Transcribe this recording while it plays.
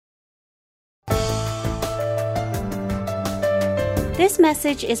This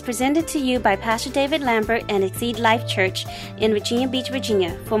message is presented to you by Pastor David Lambert and Exceed Life Church in Virginia Beach,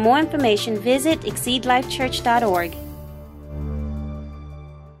 Virginia. For more information, visit exceedlifechurch.org.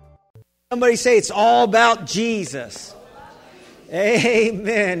 Somebody say it's all about Jesus.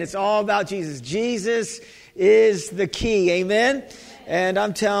 Amen. It's all about Jesus. Jesus is the key. Amen. And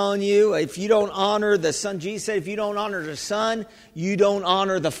I'm telling you, if you don't honor the Son, Jesus said, if you don't honor the Son, you don't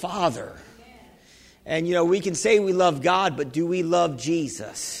honor the Father. And, you know, we can say we love God, but do we love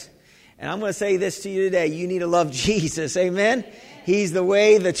Jesus? And I'm going to say this to you today. You need to love Jesus. Amen? He's the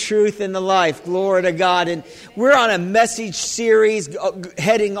way, the truth, and the life. Glory to God. And we're on a message series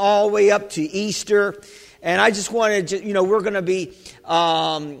heading all the way up to Easter. And I just wanted to, you know, we're going to be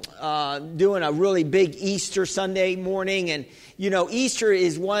doing a really big Easter Sunday morning. And, you know, Easter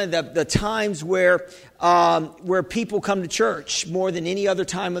is one of the times where people come to church more than any other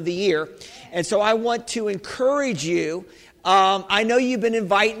time of the year. And so I want to encourage you. I know you've been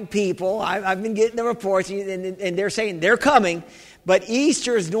inviting people. I've been getting the reports, and they're saying they're coming. But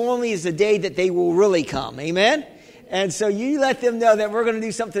Easter is normally the day that they will really come. Amen? And so you let them know that we're going to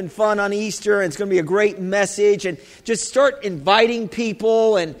do something fun on Easter, and it's going to be a great message. And just start inviting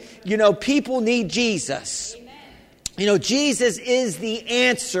people. And, you know, people need Jesus. Amen. You know, Jesus is the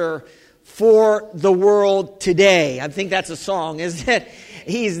answer for the world today. I think that's a song, isn't it?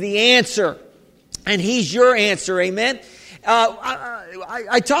 He's the answer, and He's your answer. Amen. We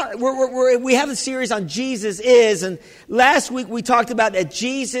have a series on Jesus is, and last week we talked about that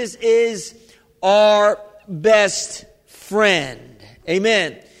Jesus is our best friend.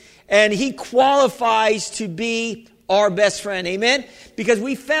 Amen. And He qualifies to be our best friend. Amen. Because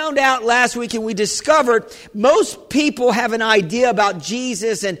we found out last week and we discovered most people have an idea about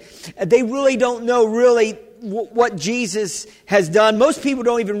Jesus, and they really don't know really what Jesus has done. Most people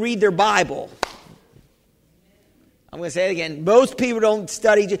don't even read their Bible. I'm going to say it again. Most people don't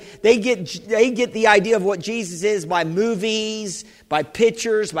study. They get the idea of what Jesus is by movies, by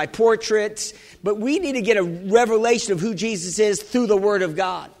pictures, by portraits. But we need to get a revelation of who Jesus is through the Word of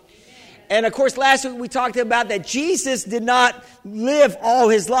God. And of course, last week we talked about that Jesus did not live all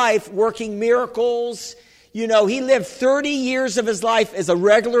His life working miracles. You know, He lived 30 years of His life as a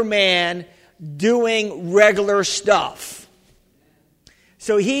regular man doing regular stuff.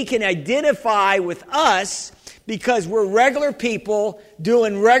 So He can identify with us because we're regular people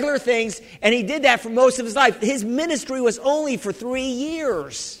doing regular things. And He did that for most of His life. His ministry was only for 3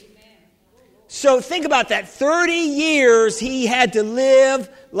 years. So think about that. 30 years He had to live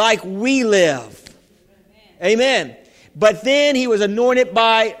like we live. Amen. But then He was anointed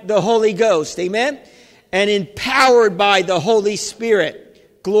by the Holy Ghost. Amen. And empowered by the Holy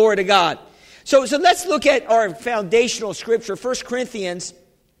Spirit. Glory to God. So let's look at our foundational scripture, 1 Corinthians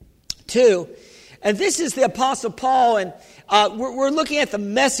 2. And this is the Apostle Paul, and we're looking at the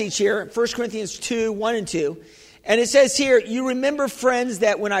message here, 1 Corinthians 2, 1 and 2. And it says here, you remember, friends,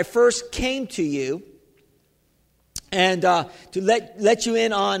 that when I first came to you, and to let you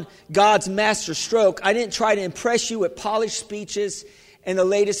in on God's master stroke, I didn't try to impress you with polished speeches and the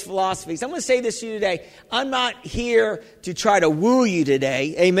latest philosophies. I'm going to say this to you today. I'm not here to try to woo you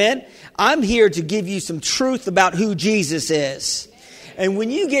today. Amen. I'm here to give you some truth about who Jesus is. And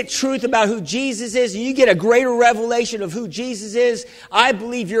when you get truth about who Jesus is, and you get a greater revelation of who Jesus is, I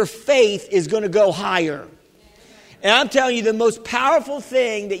believe your faith is going to go higher. And I'm telling you, the most powerful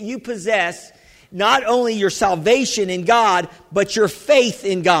thing that you possess, not only your salvation in God, but your faith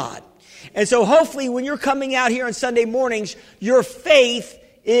in God. And so hopefully when you're coming out here on Sunday mornings, your faith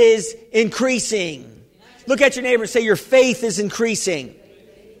is increasing. Look at your neighbor and say, your faith is increasing.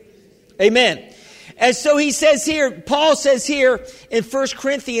 Amen. And so he says here, Paul says here in 1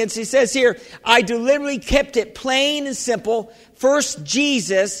 Corinthians, he says here, I deliberately kept it plain and simple. First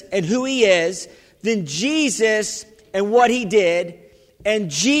Jesus and who He is, then Jesus and what He did,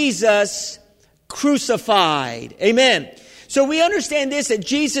 and Jesus crucified. Amen. So we understand this, that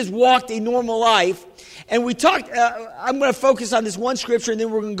Jesus walked a normal life. And we talked, I'm going to focus on this one scripture and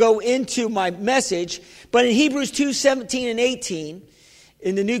then we're going to go into my message. But in Hebrews 2, 17 and 18,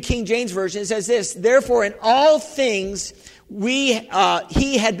 in the New King James Version, it says this, therefore in all things He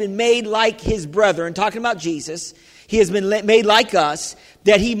had been made like His brethren, talking about Jesus. He has been made like us,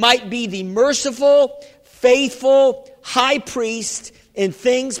 that He might be the merciful, faithful high priest in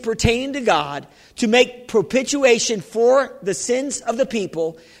things pertaining to God, to make propitiation for the sins of the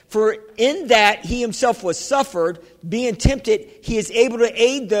people. For in that He Himself was suffered, being tempted, He is able to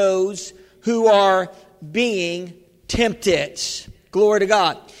aid those who are being tempted. Glory to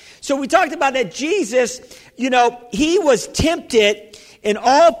God. So we talked about that Jesus, He was tempted in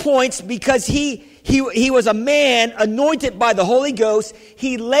all points because He he was a man anointed by the Holy Ghost.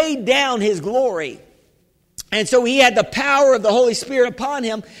 He laid down his glory. And so he had the power of the Holy Spirit upon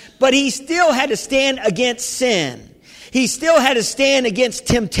him, but he still had to stand against sin. He still had to stand against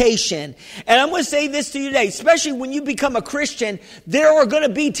temptation. And I'm going to say this to you today, especially when you become a Christian, there are going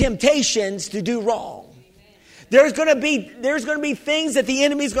to be temptations to do wrong. There's going to be things that the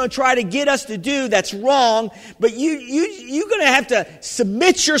enemy is going to try to get us to do that's wrong, but you're going to have to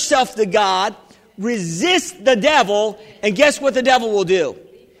submit yourself to God, resist the devil, and guess what the devil will do?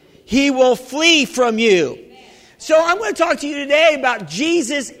 He will flee from you. So I'm going to talk to you today about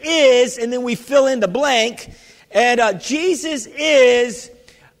Jesus is, and then we fill in the blank. And Jesus is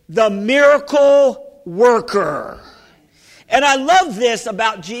the miracle worker. And I love this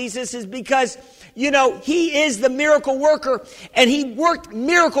about Jesus is because, he is the miracle worker and he worked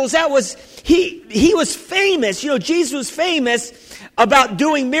miracles. He was famous. Jesus was famous about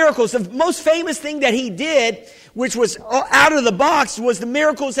doing miracles. The most famous thing that he did, which was out of the box, was the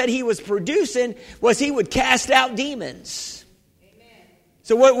miracles that he was producing, was he would cast out demons.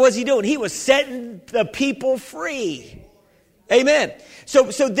 So what was he doing? He was setting the people free. Amen. So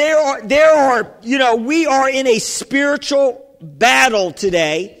there are, we are in a spiritual battle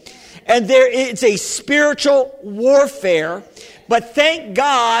today, and it's a spiritual warfare. But thank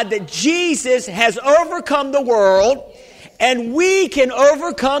God that Jesus has overcome the world, and we can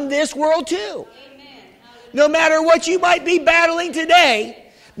overcome this world too. No matter what you might be battling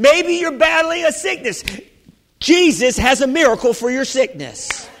today, maybe you're battling a sickness. Jesus has a miracle for your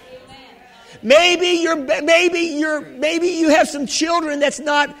sickness. Maybe you have some children that's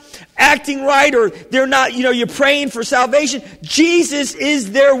not acting right, or they're not, you're praying for salvation. Jesus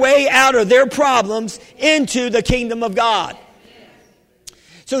is their way out of their problems into the kingdom of God.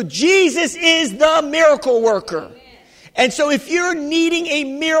 So Jesus is the miracle worker. And so if you're needing a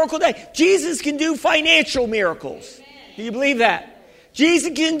miracle today, Jesus can do financial miracles. Do you believe that?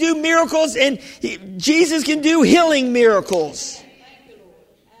 Jesus can do miracles, and Jesus can do healing miracles.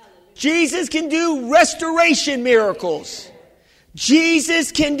 Jesus can do restoration miracles.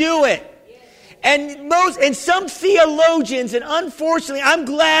 Jesus can do it. And some theologians, and unfortunately, I'm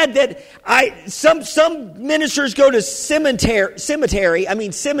glad that some ministers go to seminary,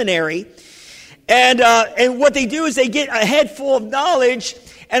 and what they do is they get a head full of knowledge.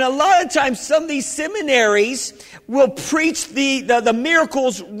 And a lot of times, some of these seminaries will preach the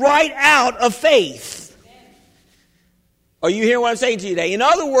miracles right out of faith. Are you hearing what I'm saying to you today? In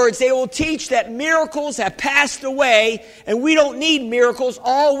other words, they will teach that miracles have passed away, and we don't need miracles.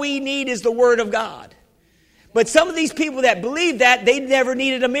 All we need is the Word of God. But some of these people that believe that, they never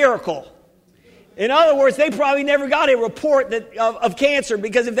needed a miracle. In other words, they probably never got a report of cancer,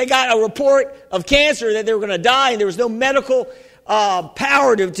 because if they got a report of cancer that they were going to die and there was no medical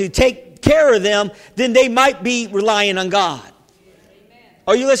power to take care of them, then they might be relying on God.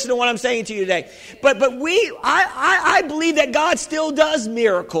 Are you listening to what I'm saying to you today? But I believe that God still does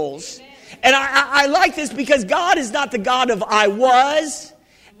miracles. And I like this because God is not the God of I was,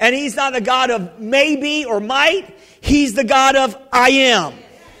 and He's not the God of maybe or might. He's the God of I am.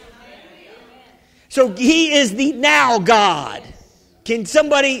 So He is the now God. Can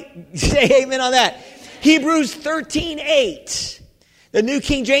somebody say amen on that? Hebrews 13:8. The New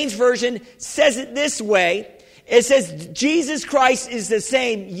King James Version says it this way. It says Jesus Christ is the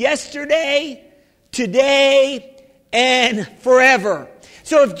same yesterday, today, and forever.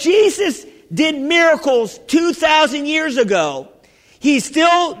 So if Jesus did miracles 2,000 years ago, He's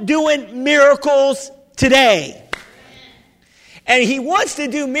still doing miracles today. And He wants to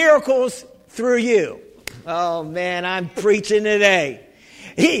do miracles through you. Oh man, I'm preaching today.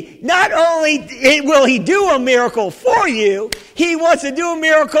 He not only will He do a miracle for you, He wants to do a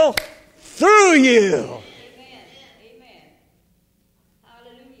miracle through you.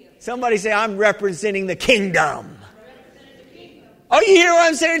 Somebody say, I'm representing the kingdom. Oh, you hear what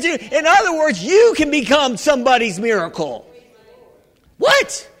I'm saying to you? In other words, you can become somebody's miracle.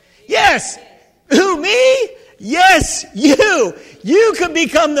 What? Yes. Who, me? Yes, you. You can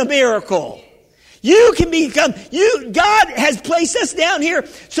become the miracle. You can become, God has placed us down here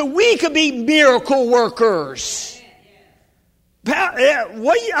so we could be miracle workers.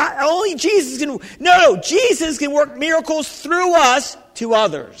 Only Jesus can. No, Jesus can work miracles through us to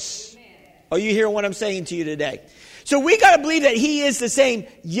others. Are you hearing what I'm saying to you today? So we got to believe that He is the same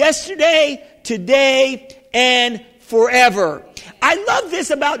yesterday, today, and forever. I love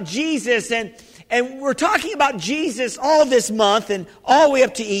this about Jesus, and we're talking about Jesus all this month and all the way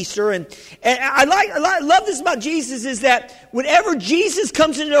up to Easter. And I love this about Jesus is that whenever Jesus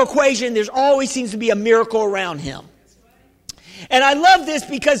comes into the equation, there's always seems to be a miracle around Him. And I love this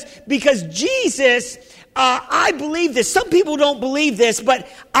because Jesus, I believe this. Some people don't believe this, but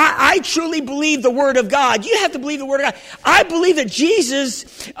I truly believe the Word of God. You have to believe the Word of God. I believe that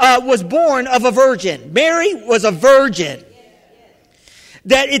Jesus was born of a virgin. Mary was a virgin.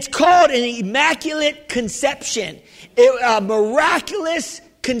 That it's called an immaculate conception. A miraculous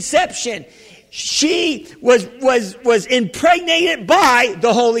conception. She was impregnated by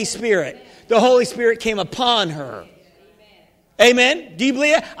the Holy Spirit. The Holy Spirit came upon her. Amen. Do you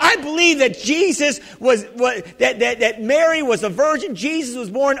believe that? I believe that Jesus was that Mary was a virgin. Jesus was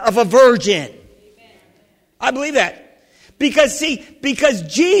born of a virgin. I believe that. Because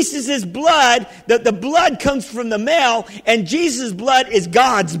Jesus' blood, the blood comes from the male, and Jesus' blood is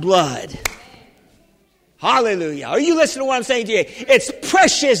God's blood. Hallelujah. Are you listening to what I'm saying to you? It's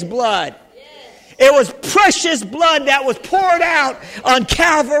precious blood. It was precious blood that was poured out on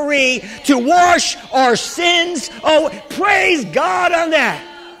Calvary to wash our sins. Oh, praise God on that.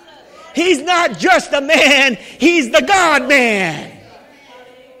 He's not just a man, he's the God man.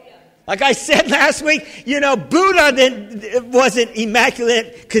 Like I said last week, Buddha wasn't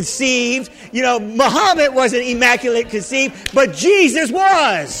immaculate conceived. Muhammad wasn't immaculate conceived, but Jesus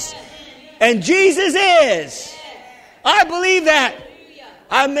was. And Jesus is. I believe that.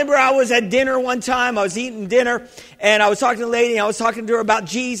 I remember I was at dinner one time. I was eating dinner, and I was talking to a lady, and I was talking to her about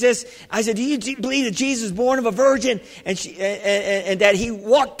Jesus. I said, do you believe that Jesus was born of a virgin and that he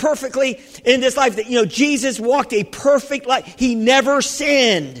walked perfectly in this life? That, Jesus walked a perfect life. He never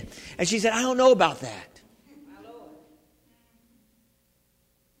sinned. And she said, I don't know about that.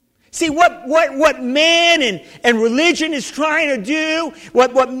 See, what man and religion is trying to do,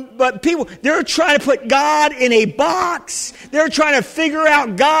 what people, they're trying to put God in a box. They're trying to figure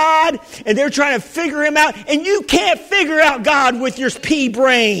out God, and they're trying to figure him out. And you can't figure out God with your pea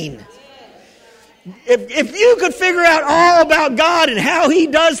brain. If you could figure out all about God and how he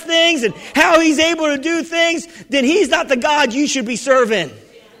does things and how he's able to do things, then he's not the God you should be serving.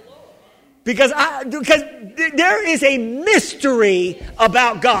 Because there is a mystery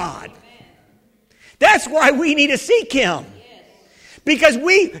about God. That's why we need to seek him. Because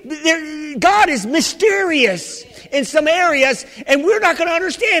God is mysterious in some areas, and we're not going to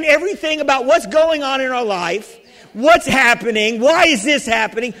understand everything about what's going on in our life, what's happening, why is this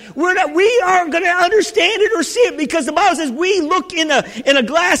happening. We aren't going to understand it or see it, because the Bible says we look in a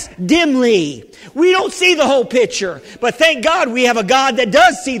glass dimly. We don't see the whole picture. But thank God we have a God that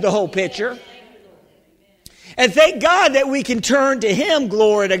does see the whole picture. And thank God that we can turn to him,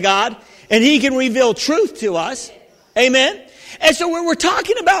 glory to God, and he can reveal truth to us. Amen. And so we're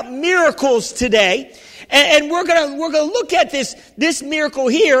talking about miracles today. And we're gonna look at this miracle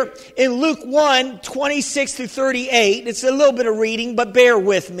here in Luke 1, 26 through 38. It's a little bit of reading, but bear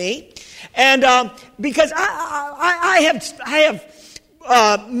with me. And because I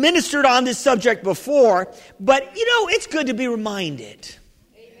have ministered on this subject before, but it's good to be reminded.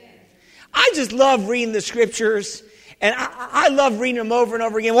 Amen. I just love reading the scriptures, and I love reading them over and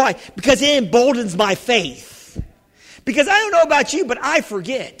over again. Why? Because it emboldens my faith. Because I don't know about you, but I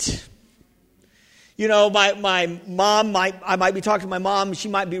forget. My mom, I might be talking to my mom, she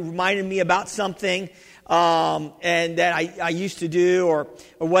might be reminding me about something and that I used to do or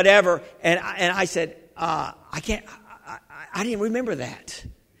whatever. And I said, I didn't remember that.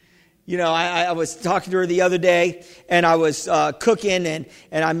 I was talking to her the other day, and I was cooking, and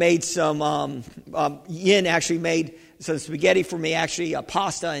I made some, Yin actually made some spaghetti for me, actually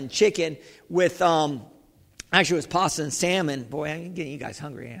pasta and chicken with, actually it was pasta and salmon. Boy, I'm getting you guys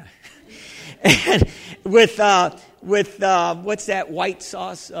hungry, yeah. And with what's that white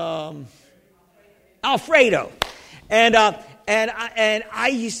sauce? Alfredo. And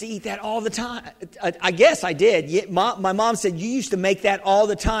I used to eat that all the time. I guess I did. My mom said, you used to make that all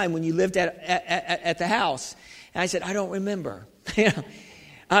the time when you lived at the house. And I said, I don't remember.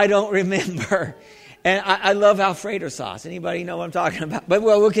 I don't remember. And I love Alfredo sauce. Anybody know what I'm talking about? But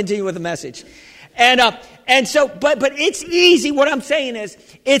we'll continue with the message. And so, but it's easy. What I'm saying is,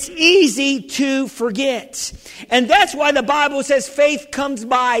 it's easy to forget. And that's why the Bible says faith comes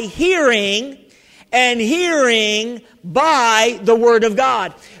by hearing, and hearing by the Word of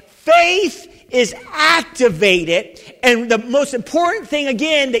God. Faith is activated, and the most important thing,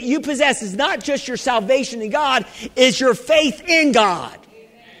 again, that you possess is not just your salvation in God, is your faith in God.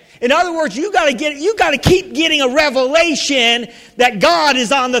 In other words, you got to keep getting a revelation that God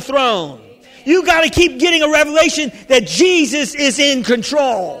is on the throne. You got to keep getting a revelation that Jesus is in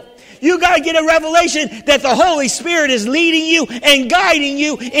control. You got to get a revelation that the Holy Spirit is leading you and guiding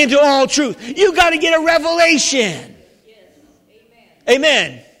you into all truth. You got to get a revelation. Yes.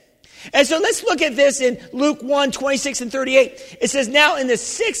 Amen. And so let's look at this in Luke 1, 26 and 38. It says, now in the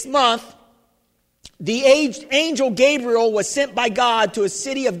 6th month, the angel Gabriel was sent by God to a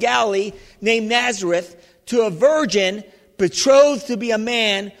city of Galilee named Nazareth to a virgin betrothed to be a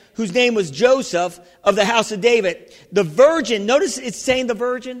man whose name was Joseph of the house of David. The virgin, notice it's saying the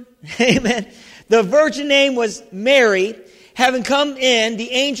virgin. Amen. The virgin name was Mary. Having come in,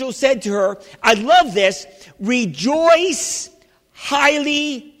 the angel said to her, I love this, rejoice,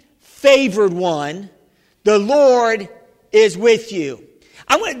 highly favored one, the Lord is with you.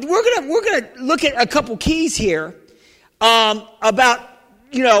 We're gonna look at a couple keys here about,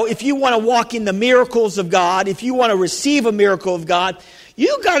 if you want to walk in the miracles of God, if you want to receive a miracle of God,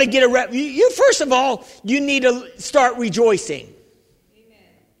 you got to get first of all, you need to start rejoicing. Amen.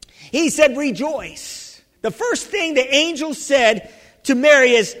 He said, rejoice. The first thing the angel said to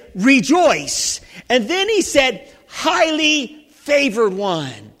Mary is, rejoice. And then he said, highly favored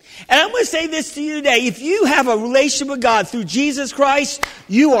one. And I'm going to say this to you today. If you have a relationship with God through Jesus Christ,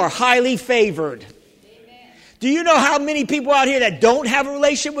 you are highly favored. Amen. Do you know how many people out here that don't have a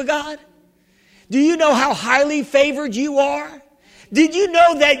relationship with God? Do you know how highly favored you are? Did you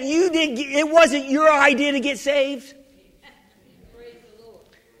know that it wasn't your idea to get saved?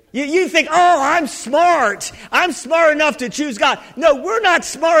 You think, I'm smart. I'm smart enough to choose God. No, we're not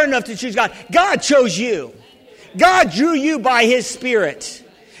smart enough to choose God. God chose you. God drew you by His Spirit.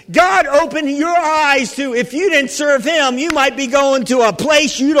 God opened your eyes to, if you didn't serve Him, you might be going to a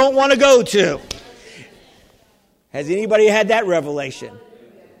place you don't want to go to. Has anybody had that revelation?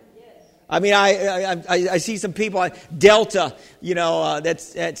 I mean, I see some people, Delta,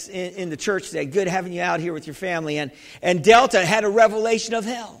 that's in the church today. Good having you out here with your family. And Delta had a revelation of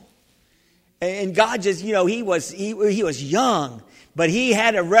hell. And God just, he was young, but he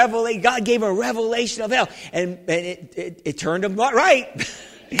had a revelation. God gave him a revelation of hell. And it turned him right.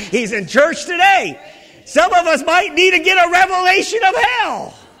 He's in church today. Some of us might need to get a revelation of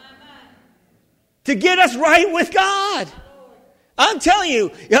hell to get us right with God. I'm telling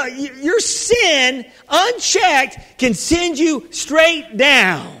you, your sin, unchecked, can send you straight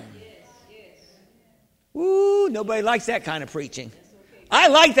down. Ooh, nobody likes that kind of preaching. I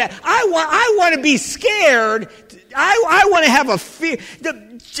like that. I want to be scared. I want to have a fear.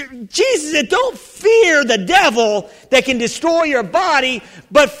 Jesus said, don't fear the devil that can destroy your body,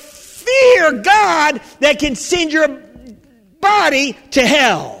 but fear God that can send your body to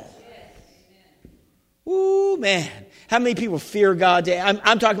hell. Ooh, man. How many people fear God today?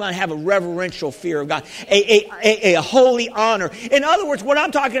 I'm talking about have a reverential fear of God, a holy honor. In other words, what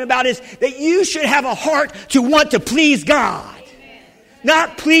I'm talking about is that you should have a heart to want to please God.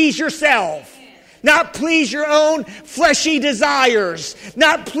 Not please yourself. Not please your own fleshy desires.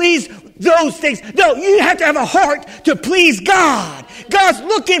 Not please those things. No, you have to have a heart to please God. God's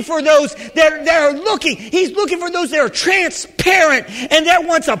looking for those that are looking. He's looking for those that are transparent and that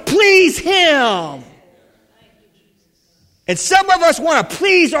want to please Him. And some of us want to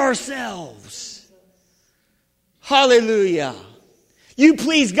please ourselves. Hallelujah. You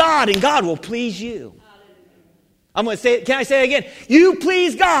please God and God will please you. I'm going to say it. Can I say it again? You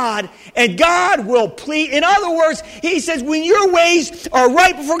please God and God will please. In other words, He says when your ways are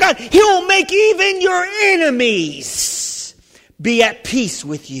right before God, He will make even your enemies be at peace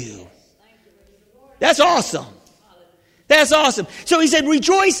with you. That's awesome. That's awesome. So He said,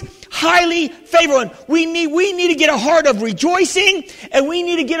 rejoice, highly favored. We need to get a heart of rejoicing, and we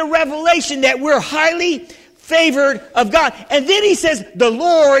need to get a revelation that we're highly favored of God. And then He says, the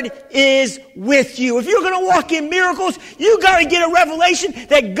Lord is with you. If you're going to walk in miracles, you got to get a revelation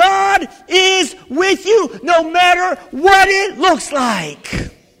that God is with you no matter what it looks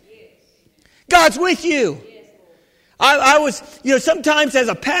like. God's with you. I was, sometimes as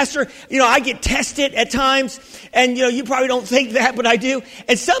a pastor, I get tested at times, and, you probably don't think that, but I do.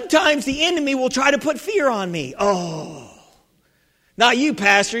 And sometimes the enemy will try to put fear on me. Oh, not you,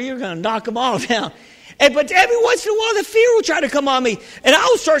 pastor. You're going to knock them all down. But every once in a while, the fear will try to come on me. And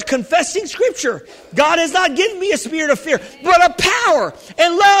I'll start confessing Scripture. God has not given me a spirit of fear, but of power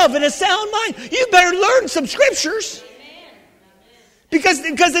and love and a sound mind. You better learn some Scriptures. Because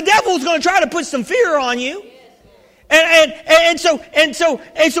the devil is going to try to put some fear on you. And so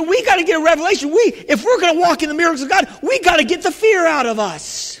we got to get a revelation. If we're going to walk in the miracles of God, we got to get the fear out of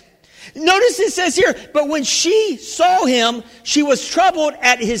us. Notice it says here, but when she saw him, she was troubled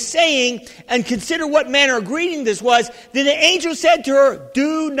at his saying, and consider what manner of greeting this was. Then the angel said to her,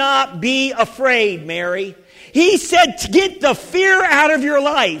 do not be afraid, Mary. He said to get the fear out of your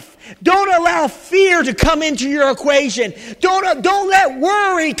life. Don't allow fear to come into your equation. Don't let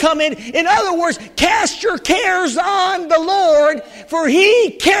worry come in. In other words, cast your cares on the Lord, for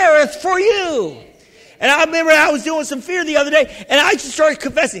He careth for you. And I remember I was doing some fear the other day, and I just started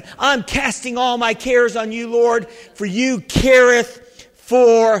confessing, I'm casting all my cares on you, Lord, for you careth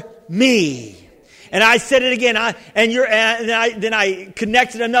for me. And I said it again, then I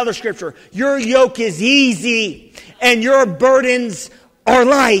connected another scripture. Your yoke is easy, and your burdens are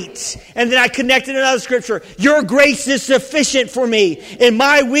light. And then I connected another scripture. Your grace is sufficient for me. In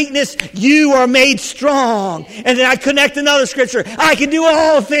my weakness, you are made strong. And then I connect another scripture. I can do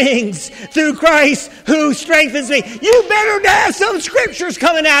all things through Christ who strengthens me. You better have some scriptures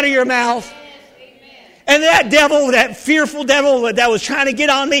coming out of your mouth. And that devil, that fearful devil that was trying to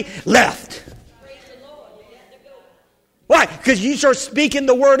get on me, left. Why? Because you start speaking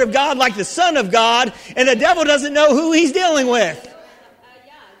the word of God like the Son of God, and the devil doesn't know who he's dealing with.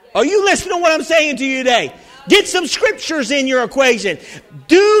 Are you listening to what I'm saying to you today? Get some scriptures in your equation.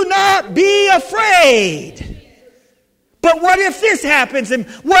 Do not be afraid. But what if this happens? And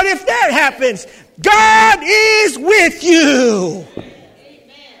what if that happens? God is with you.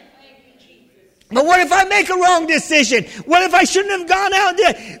 But what if I make a wrong decision? What if I shouldn't have gone out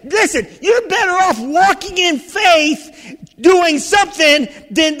there? Listen, you're better off walking in faith, doing something,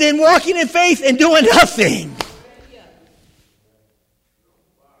 than walking in faith and doing nothing.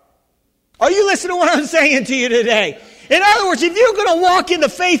 Are you listening to what I'm saying to you today? In other words, if you're going to walk in the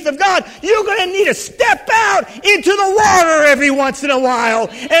faith of God, you're going to need to step out into the water every once in a while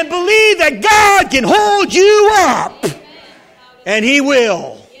and believe that God can hold you up. And He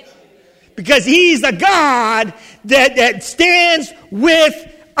will. Because He's the God that stands with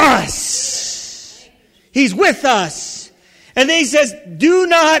us. He's with us. And then He says, do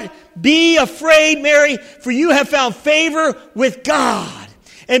not be afraid, Mary, for you have found favor with God.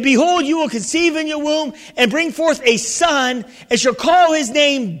 And behold, you will conceive in your womb and bring forth a son, and shall call his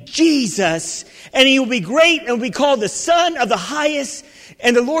name Jesus. And he will be great and will be called the Son of the Highest.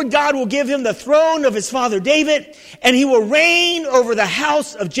 And the Lord God will give him the throne of his father David, and he will reign over the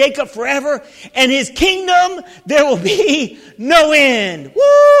house of Jacob forever. And his kingdom there will be no end.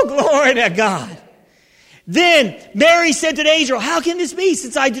 Woo! Glory to God. Then Mary said to the angel, how can this be,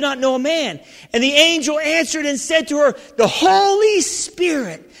 since I do not know a man? And the angel answered and said to her, the Holy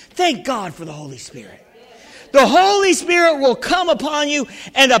Spirit. Thank God for the Holy Spirit. The Holy Spirit will come upon you,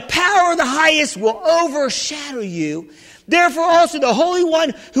 and the power of the highest will overshadow you. Therefore also the Holy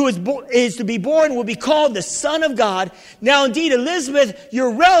One who is to be born will be called the Son of God. Now indeed Elizabeth,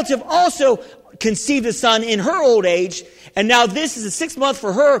 your relative, also conceived a son in her old age. And now this is the 6th month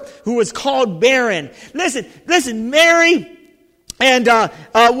for her who was called barren. Listen, Mary and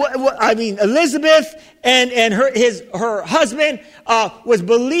Elizabeth and her husband was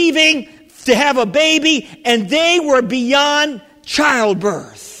believing to have a baby, and they were beyond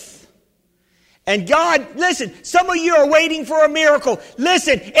childbirth. And God, listen, some of you are waiting for a miracle.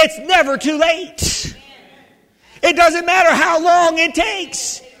 Listen, it's never too late. It doesn't matter how long it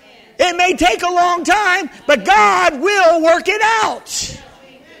takes. It may take a long time, but God will work it out.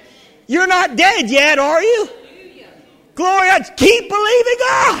 You're not dead yet, are you? Glory, keep believing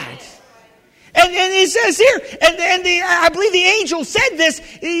God. And it says here, I believe the angel said this.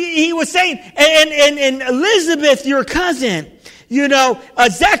 He was saying, and Elizabeth, your cousin,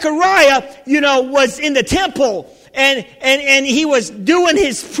 Zechariah, was in the temple. And he was doing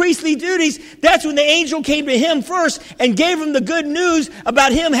his priestly duties. That's when the angel came to him first and gave him the good news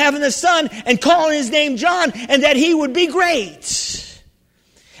about him having a son and calling his name John, and that he would be great.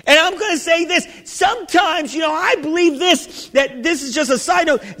 And I'm going to say this. Sometimes, I believe that this is just a side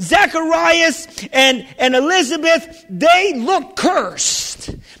note. Zacharias and Elizabeth, they looked cursed.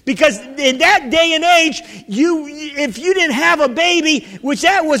 Because in that day and age, if you didn't have a baby, which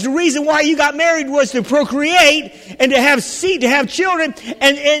that was the reason why you got married, was to procreate and to have seed, to have children.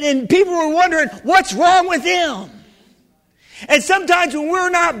 And people were wondering, what's wrong with them? And sometimes when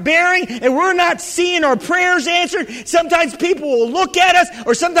we're not bearing and we're not seeing our prayers answered, sometimes people will look at us,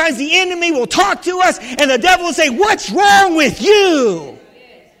 or sometimes the enemy will talk to us, and the devil will say, what's wrong with you?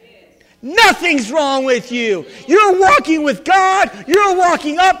 Nothing's wrong with you. You're walking with God. You're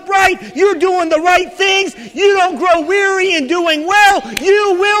walking upright. You're doing the right things. You don't grow weary in doing well.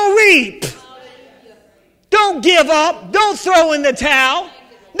 You will reap. Don't give up. Don't throw in the towel.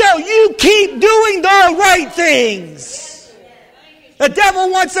 No, you keep doing the right things. The devil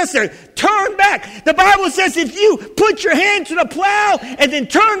wants us to turn back. The Bible says if you put your hand to the plow and then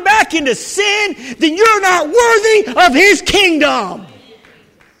turn back into sin, then you're not worthy of his kingdom.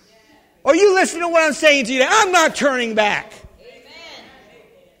 Are you listening to what I'm saying to you today? I'm not turning back.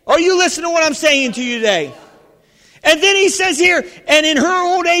 Are you listening to what I'm saying to you today? And then he says here, and in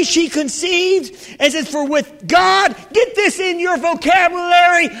her old age she conceived, and says, for with God, get this in your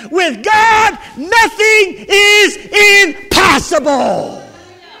vocabulary, with God nothing is impossible.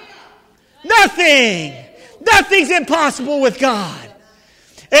 Nothing. Nothing's impossible with God.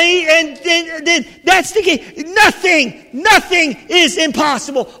 And then that's the key. Nothing is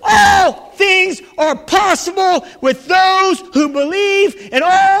impossible. All things are possible with those who believe, and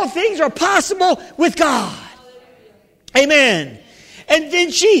all things are possible with God. Amen. And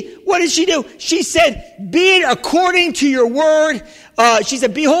then what did she do? She said, be it according to your word. She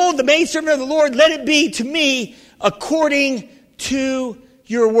said, behold, the maidservant of the Lord, let it be to me according to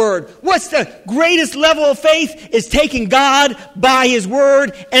your word. What's the greatest level of faith? Is taking God by his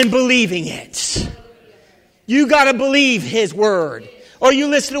word and believing it. You got to believe his word. Are you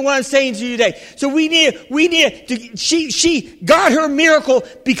listening to what I'm saying to you today? So she got her miracle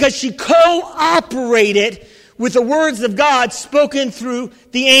because she cooperated with the words of God spoken through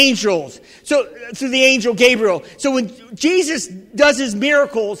the angels. So through the angel Gabriel. So when Jesus does his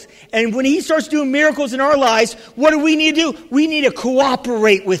miracles, and when he starts doing miracles in our lives, what do we need to do? We need to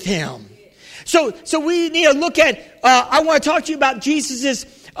cooperate with him. So we need to look at, I want to talk to you about Jesus'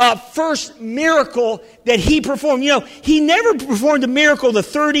 first miracle that he performed. You know, he never performed a miracle the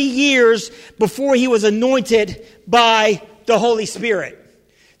 30 years before he was anointed by the Holy Spirit.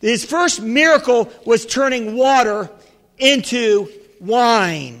 His first miracle was turning water into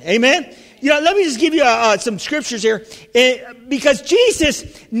wine. Amen? You know, let me just give you some scriptures here. Because Jesus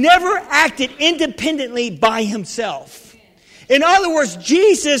never acted independently by himself. In other words,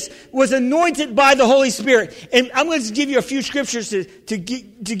 Jesus was anointed by the Holy Spirit. And I'm going to give you a few scriptures to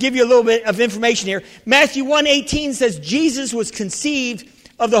give you a little bit of information here. Matthew 1:18 says Jesus was conceived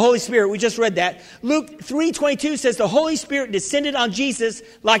of the Holy Spirit. We just read that. Luke 3:22 says the Holy Spirit descended on Jesus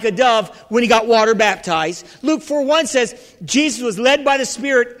like a dove when he got water baptized. Luke 4:1 says Jesus was led by the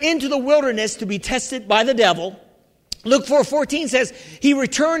Spirit into the wilderness to be tested by the devil. Luke 4:14 says he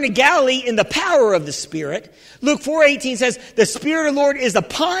returned to Galilee in the power of the Spirit. Luke 4:18 says the Spirit of the Lord is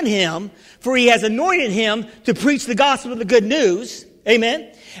upon him, for he has anointed him to preach the gospel of the good news. Amen.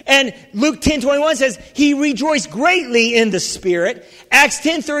 And Luke 10:21 says he rejoiced greatly in the Spirit. Acts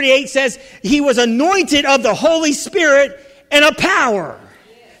 10:38 says he was anointed of the Holy Spirit and of power.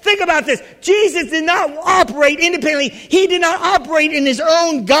 Think about this. Jesus did not operate independently. He did not operate in his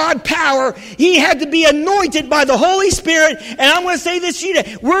own God power. He had to be anointed by the Holy Spirit. And I'm going to say this to you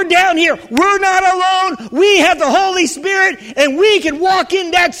today. We're down here. We're not alone. We have the Holy Spirit, and we can walk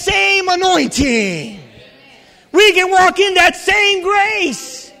in that same anointing. We can walk in that same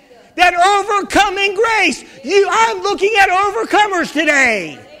grace. That overcoming grace. I'm looking at overcomers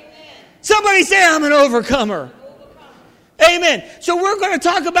today. Somebody say, I'm an overcomer. Amen. So we're going to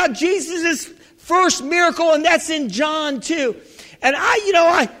talk about Jesus' first miracle, and that's in John 2. And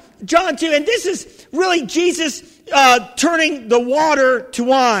John 2, and this is really Jesus turning the water to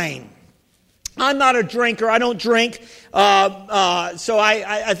wine. I'm not a drinker. I don't drink. So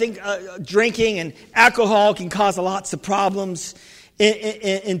I think drinking and alcohol can cause lots of problems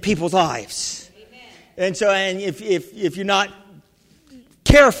in people's lives. Amen. And if you're not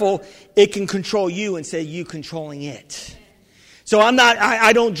careful, it can control you instead of you controlling it. So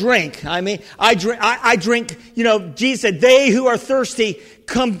I don't drink. I mean, I drink, Jesus said, they who are thirsty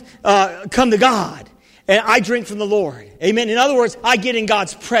come to God. And I drink from the Lord. Amen. In other words, I get in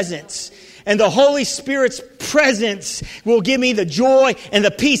God's presence. And the Holy Spirit's presence will give me the joy and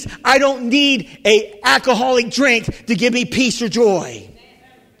the peace. I don't need an alcoholic drink to give me peace or joy.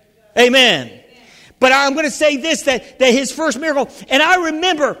 Amen. But I'm going to say this, that his first miracle, and I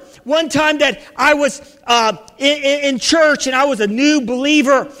remember one time that I was in church and I was a new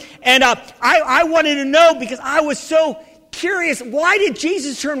believer, and I wanted to know, because I was so curious, why did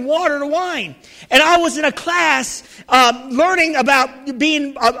Jesus turn water to wine? And I was in a class learning about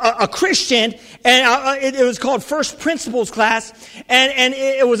being a Christian, and it was called First Principles class, and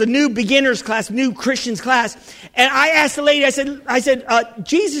it was a new beginners class, new Christians class. And I asked the lady, I said,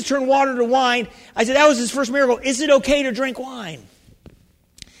 Jesus turned water to wine. I said, that was his first miracle. Is it okay to drink wine?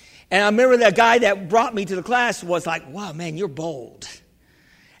 And I remember that guy that brought me to the class was like, wow, man, you're bold.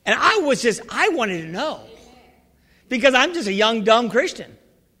 And I wanted to know. Because I'm just a young, dumb Christian.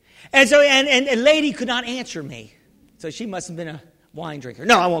 And so, and a lady could not answer me. So she must have been a wine drinker.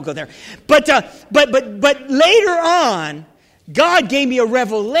 No, I won't go there. But later on, God gave me a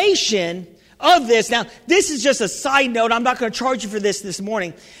revelation of this. Now, this is just a side note. I'm not going to charge you for this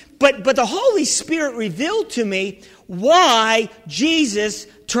morning. But the Holy Spirit revealed to me why Jesus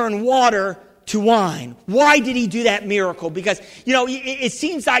turned water to wine. Why did he do that miracle? Because, it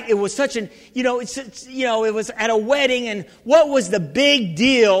seems like it was such it was at a wedding, and what was the big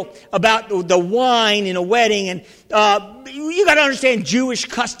deal about the wine in a wedding? And you got to understand Jewish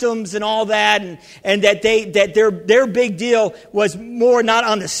customs and all that, and that their big deal was more not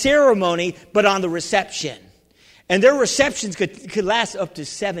on the ceremony, but on the reception. And their receptions could last up to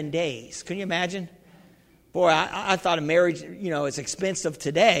 7 days. Can you imagine? Boy, I thought a marriage, is expensive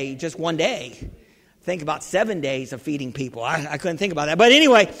today, just one day. Think about 7 days of feeding people. I couldn't think about that. But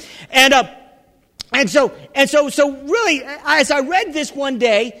anyway, and so really, as I read this one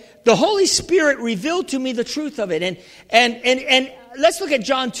day, the Holy Spirit revealed to me the truth of it. And let's look at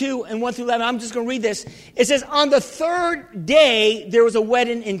John 2 and 1 through 11. I'm just going to read this. It says, on the third day, there was a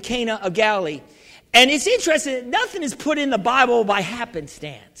wedding in Cana of Galilee. And it's interesting, nothing is put in the Bible by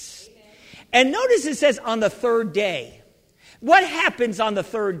happenstance. And notice it says on the third day. What happens on the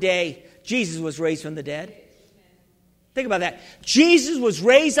third day? Jesus was raised from the dead. Think about that. Jesus was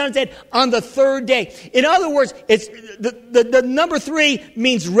raised on the dead on the third day. In other words, it's the number 3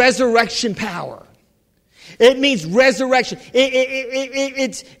 means resurrection power. It means resurrection.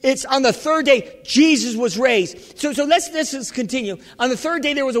 It's on the third day Jesus was raised. So let's just continue. On the third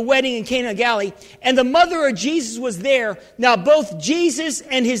day there was a wedding in Cana of Galilee, and the mother of Jesus was there. Now both Jesus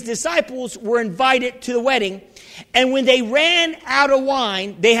and his disciples were invited to the wedding, and when they ran out of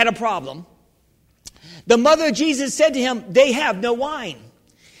wine, they had a problem. The mother of Jesus said to him, "They have no wine."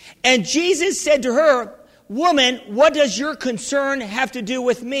 And Jesus said to her, "Woman, what does your concern have to do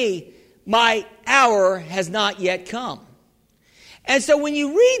with me? My hour has not yet come." And so when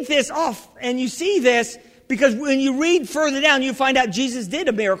you read this off and you see this, because when you read further down, you find out Jesus did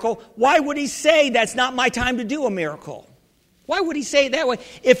a miracle. Why would he say that's not my time to do a miracle? Why would he say it that way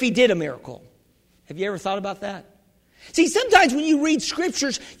if he did a miracle? Have you ever thought about that? See, sometimes when you read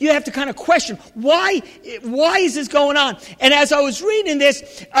scriptures, you have to kind of question, why is this going on? And as I was reading this,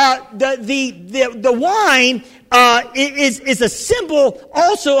 the wine is a symbol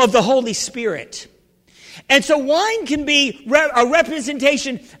also of the Holy Spirit. And so wine can be a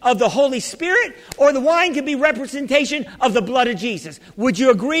representation of the Holy Spirit, or the wine can be representation of the blood of Jesus. Would you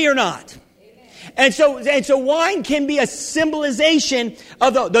agree or not? And so wine can be a symbolization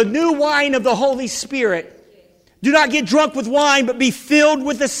of the new wine of the Holy Spirit. Do not get drunk with wine, but be filled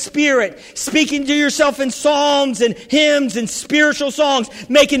with the Spirit, speaking to yourself in psalms and hymns and spiritual songs,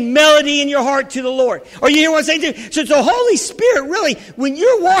 making melody in your heart to the Lord. Are you hearing what I'm saying? So the Holy Spirit, really, when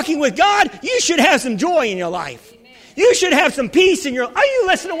you're walking with God, you should have some joy in your life. Amen. You should have some peace in your life. Are you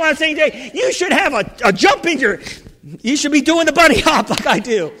listening to what I'm saying today? You should have a jump in you should be doing the bunny hop like I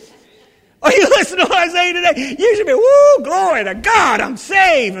do. Are you listening to what I'm saying today? You should be, woo, glory to God, I'm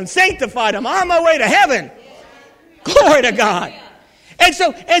saved, I'm sanctified, I'm on my way to heaven. Glory to God. And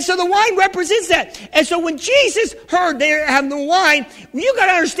so the wine represents that. And so when Jesus heard they have the wine, you got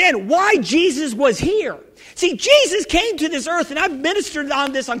to understand why Jesus was here. See, Jesus came to this earth, and I've ministered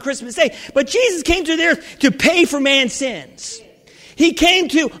on this on Christmas Day, but Jesus came to the earth to pay for man's sins. He came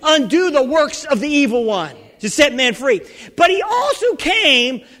to undo the works of the evil one, to set man free. But he also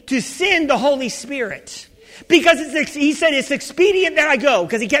came to send the Holy Spirit. Because he said it's expedient that I go,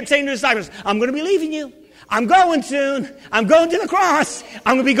 because he kept saying to his disciples, I'm going to be leaving you. I'm going soon. I'm going to the cross.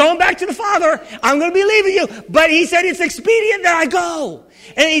 I'm going to be going back to the Father. I'm going to be leaving you. But he said, it's expedient that I go.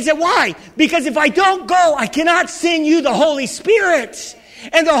 And he said, why? Because if I don't go, I cannot send you the Holy Spirit.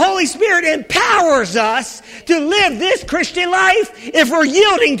 And the Holy Spirit empowers us to live this Christian life if we're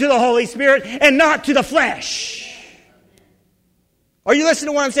yielding to the Holy Spirit and not to the flesh. Are you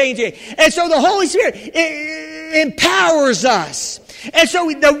listening to what I'm saying to you? And so the Holy Spirit empowers us. And so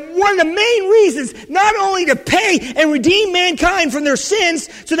one of the main reasons, not only to pay and redeem mankind from their sins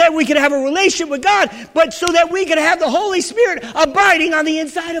so that we could have a relationship with God, but so that we could have the Holy Spirit abiding on the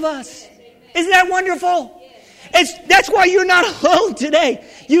inside of us. Isn't that wonderful? That's why you're not alone today.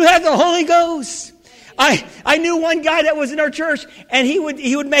 You have the Holy Ghost. I knew one guy that was in our church, and he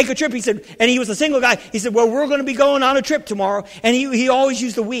would make a trip. He said, and he was a single guy. He said, well, we're going to be going on a trip tomorrow. And he always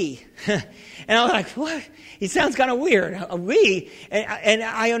used the we. And I was like, what? He sounds kind of weird. A we. And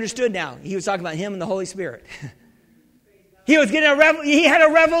I understood now. He was talking about him and the Holy Spirit. He was getting he had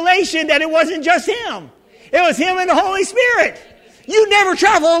a revelation that it wasn't just him. It was him and the Holy Spirit. You never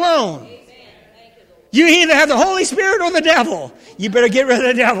travel alone. You either have the Holy Spirit or the devil. You better get rid of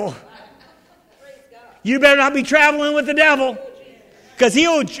the devil. You better not be traveling with the devil, because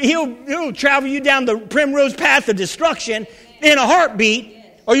he'll travel you down the primrose path of destruction in a heartbeat.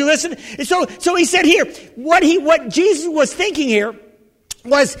 Are you listening? So he said here, what Jesus was thinking here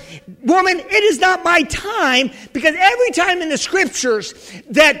was, woman, it is not my time, because every time in the scriptures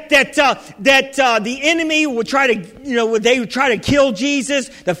that the enemy would try to, they would try to kill Jesus,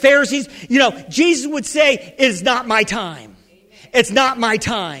 the Pharisees, Jesus would say, it is not my time. It's not my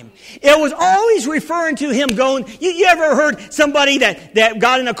time. It was always referring to him going, you ever heard somebody that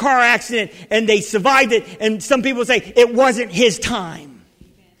got in a car accident and they survived it, and some people say it wasn't his time.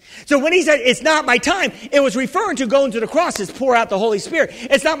 So when he said, it's not my time, it was referring to going to the cross to pour out the Holy Spirit.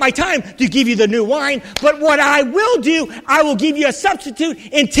 It's not my time to give you the new wine, but what I will do, I will give you a substitute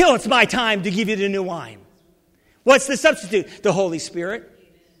until it's my time to give you the new wine. What's the substitute? The Holy Spirit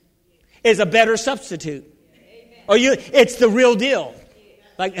is a better substitute. It's the real deal.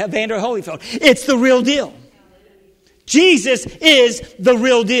 Like Evander Holyfield. It's the real deal. Jesus is the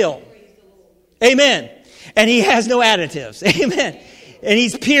real deal. Amen. And he has no additives. Amen. And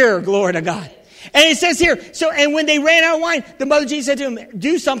he's pure, glory to God. And it says here, and when they ran out of wine, the mother Jesus said to him,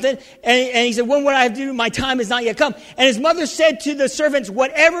 do something. And he said, when would I have to do? My time has not yet come. And his mother said to the servants,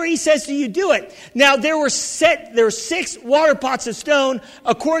 whatever he says to you, do it. Now there were 6 water pots of stone,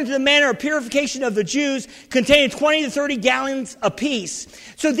 according to the manner of purification of the Jews, containing 20 to 30 gallons apiece.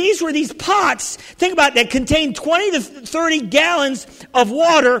 So these were these pots, think about that, contained 20 to 30 gallons of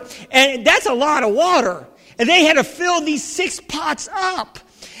water. And that's a lot of water. And they had to fill these 6 pots up.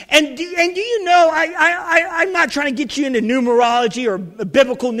 And do you know, I'm not trying to get you into numerology or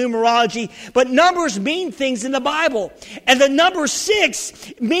biblical numerology, but numbers mean things in the Bible. And the number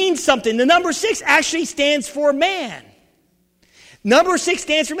 6 means something. The number 6 actually stands for man. Number 6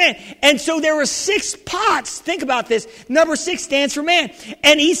 stands for man. And so there were 6 pots. Think about this. Number 6 stands for man.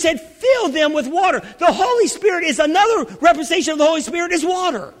 And he said, fill them with water. The Holy Spirit is another representation of the Holy Spirit is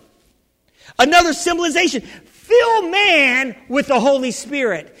water. Another symbolization. Fill man with the Holy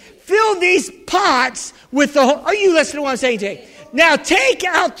Spirit. Fill these pots with the... Are you listening to what I'm saying today? Now take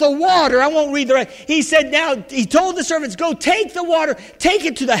out the water. I won't read the rest. He said, now, he told the servants, go take the water, take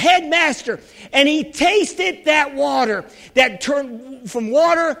it to the headmaster. And he tasted that water that turned from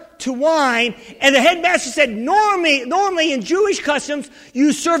water to wine. And the headmaster said, normally in Jewish customs,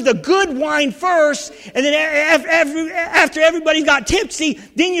 you serve the good wine first. And then after everybody got tipsy,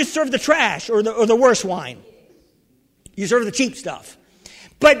 then you serve the trash or the worst wine. You serve the cheap stuff.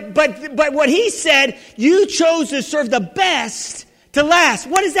 But what he said, you chose to serve the best to last.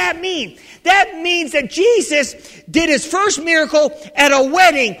 What does that mean? That means that Jesus did his first miracle at a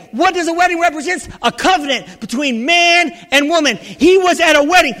wedding. What does a wedding represent? A covenant between man and woman. He was at a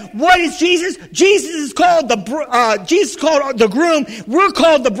wedding. What is Jesus? Jesus is called the groom. We're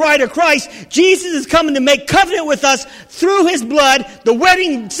called the bride of Christ. Jesus is coming to make covenant with us through his blood. The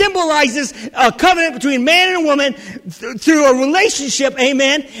wedding symbolizes a covenant between man and woman through a relationship.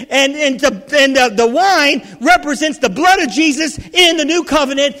 Amen. And the wine represents the blood of Jesus in the new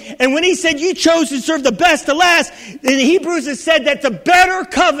covenant. And when he said you chose to serve the best to last, in Hebrews it said that the better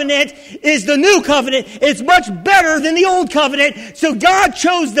covenant is the new covenant. It's much better than the old covenant. So God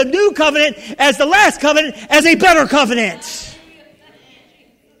chose the new covenant as the last covenant as a better covenant.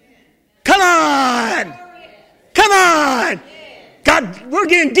 Come on. Come on. God, we're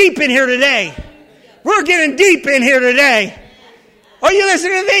getting deep in here today. We're getting deep in here today. Are you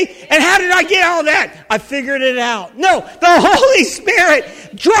listening to me? And how did I get all that? I figured it out. No, the Holy Spirit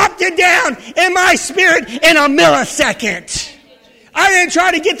dropped it down in my spirit in a millisecond. I didn't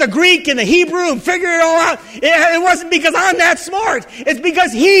try to get the Greek and the Hebrew and figure it all out. It wasn't because I'm that smart. It's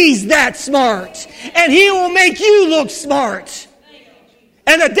because he's that smart. And he will make you look smart.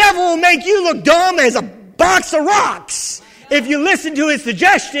 And the devil will make you look dumb as a box of rocks if you listen to his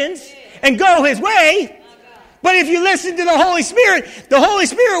suggestions and go his way. But if you listen to the Holy Spirit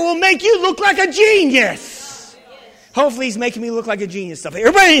will make you look like a genius. Hopefully he's making me look like a genius stuff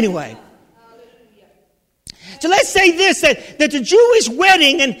here. But anyway. So let's say this, that the Jewish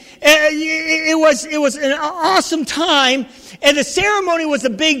wedding, and it was an awesome time, and the ceremony was a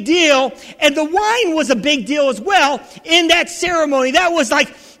big deal, and the wine was a big deal as well in that ceremony. That was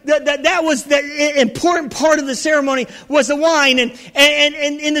like... That was the important part of the ceremony was the wine. And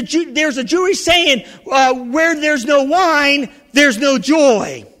there's a Jewish saying, where there's no wine, there's no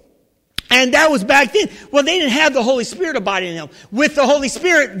joy. And that was back then. Well, they didn't have the Holy Spirit abiding in them. With the Holy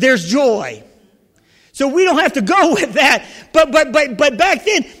Spirit, there's joy. So we don't have to go with that. But back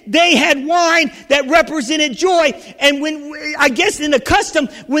then, they had wine that represented joy. And I guess in the custom,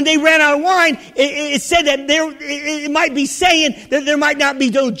 when they ran out of wine, it said that it might be saying that there might not be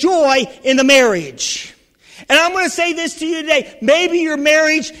no joy in the marriage. And I'm going to say this to you today. Maybe your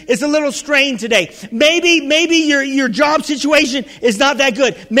marriage is a little strained today. Maybe your job situation is not that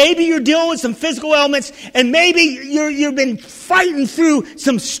good. Maybe you're dealing with some physical ailments, and maybe you've been fighting through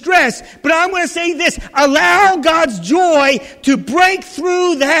some stress. But I'm going to say this. Allow God's joy to break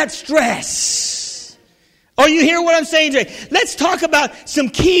through that stress. Oh, you hear what I'm saying today? Let's talk about some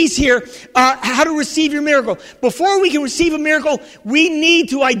keys here, how to receive your miracle. Before we can receive a miracle, we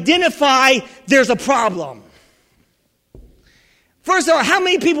need to identify there's a problem. First of all, how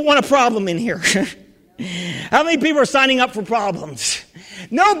many people want a problem in here? How many people are signing up for problems?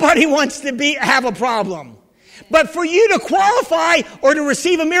 Nobody wants to have a problem. But for you to qualify or to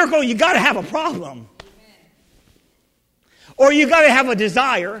receive a miracle, you got to have a problem. Or you got to have a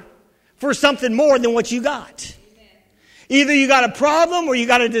desire for something more than what you got. Either you got a problem or you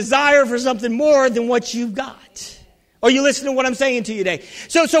got a desire for something more than what you've got. Are you listening to what I'm saying to you today?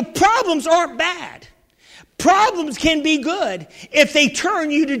 So problems aren't bad. Problems can be good if they turn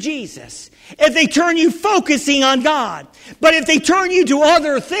you to Jesus. If they turn you focusing on God. But if they turn you to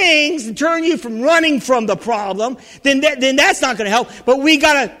other things and turn you from running from the problem, then that's not going to help. But we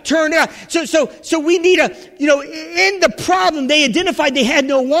got to turn it out. So we need in the problem, they identified they had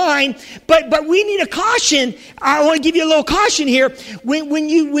no wine, but we need a caution. I want to give you a little caution here. When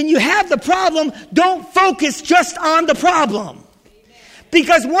you have the problem, don't focus just on the problem.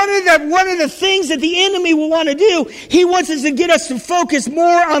 Because one of the things that the enemy will want to do, he wants us to get us to focus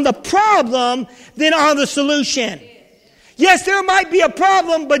more on the problem than on the solution. Yes, there might be a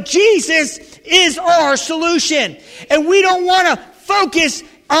problem, but Jesus is our solution. And we don't want to focus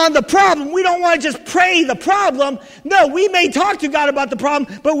on the problem. We don't want to just pray the problem. No, we may talk to God about the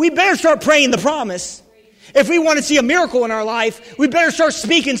problem, but we better start praying the promise. If we want to see a miracle in our life, we better start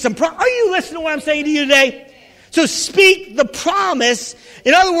speaking some promise. Are you listening to what I'm saying to you today? So speak the promise.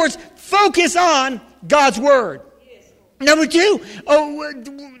 In other words, focus on God's word. Number two,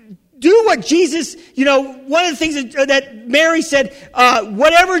 do what Jesus, one of the things that Mary said,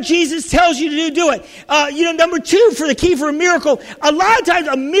 whatever Jesus tells you to do it. Number two, for the key for a miracle, a lot of times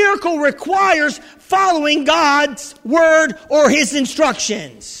a miracle requires following God's word or his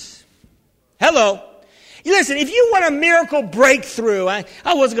instructions. Hello. Listen, if you want a miracle breakthrough, I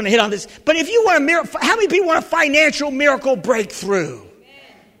wasn't going to hit on this, but if you want a miracle, how many people want a financial miracle breakthrough? Amen.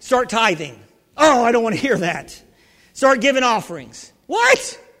 Start tithing. Oh, I don't want to hear that. Start giving offerings.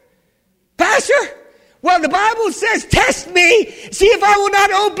 What? Pastor? Well, the Bible says, test me, see if I will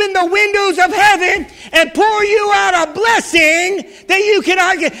not open the windows of heaven and pour you out a blessing that you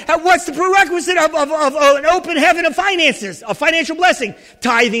cannot get. What's the prerequisite of an open heaven of finances, a financial blessing?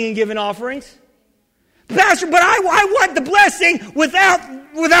 Tithing and giving offerings. Pastor, but I want the blessing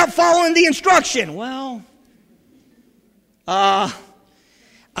without following the instruction. Well, I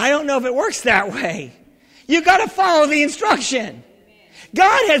don't know if it works that way. You got to follow the instruction.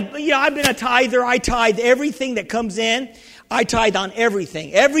 God has, I've been a tither. I tithe everything that comes in. I tithe on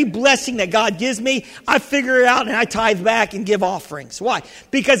everything. Every blessing that God gives me, I figure it out and I tithe back and give offerings. Why?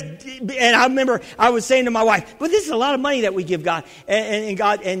 Because, and I remember I was saying to my wife, but this is a lot of money that we give God. And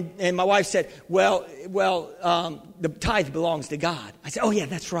God, and my wife said, well, the tithe belongs to God. I said, oh yeah,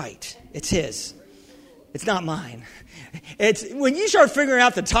 that's right. It's his. It's not mine. It's when you start figuring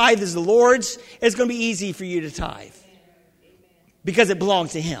out the tithe is the Lord's, it's going to be easy for you to tithe. Because it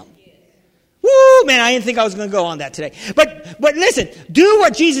belongs to him. Woo, man, I didn't think I was going to go on that today. But listen, do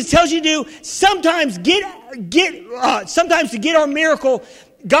what Jesus tells you to do. Sometimes sometimes to get our miracle,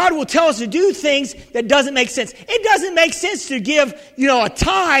 God will tell us to do things that doesn't make sense. It doesn't make sense to give, a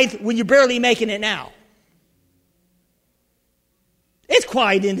tithe when you're barely making it now. It's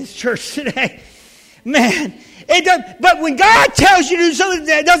quiet in this church today. Man, it does. But when God tells you to do something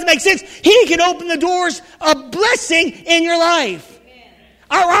that doesn't make sense, he can open the doors of blessing in your life.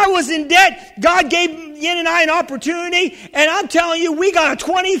 I was in debt. God gave Yin and I an opportunity. And I'm telling you, we got a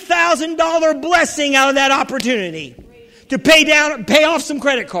 $20,000 blessing out of that opportunity to pay off some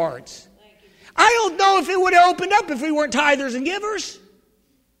credit cards. I don't know if it would have opened up if we weren't tithers and givers.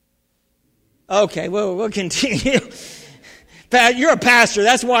 Okay, well, we'll continue. You're a pastor.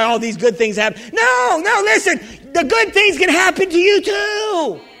 That's why all these good things happen. No, listen. The good things can happen to you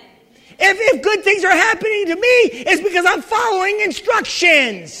too. If good things are happening to me, it's because I'm following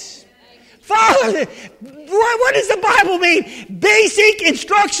instructions. What does the Bible mean? Basic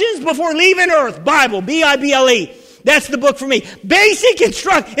instructions before leaving earth. Bible, B-I-B-L-E. That's the book for me. Basic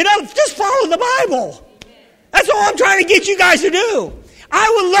instructions. Just follow the Bible. That's all I'm trying to get you guys to do.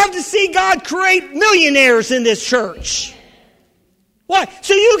 I would love to see God create millionaires in this church. Why?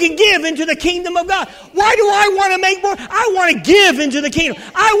 So you can give into the kingdom of God. Why do I want to make more? I want to give into the kingdom.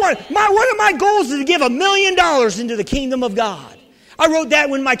 One of my goals is to give $1 million into the kingdom of God. I wrote that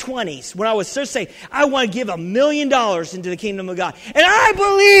in my 20s when I was just saying, I want to give $1 million into the kingdom of God. And I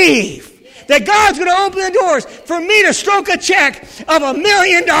believe that God's going to open the doors for me to stroke a check of $1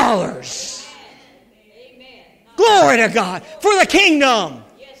 million. Glory to God. For the kingdom.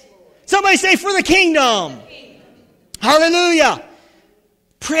 Somebody say, for the kingdom. Hallelujah.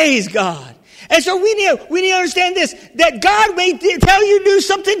 Praise God. And so we need to understand this, that God may tell you to do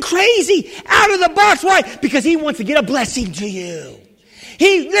something crazy out of the box. Why? Because He wants to get a blessing to you.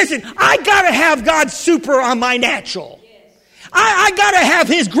 Listen, I got to have God's super on my natural. I got to have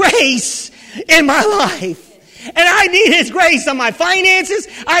His grace in my life. And I need His grace on my finances.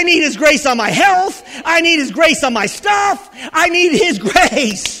 I need His grace on my health. I need His grace on my stuff. I need His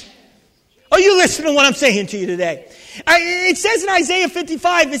grace. Are you listening to what I'm saying to you today? It says in Isaiah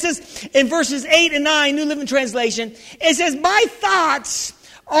 55, it says in verses 8 and 9, New Living Translation, it says, my thoughts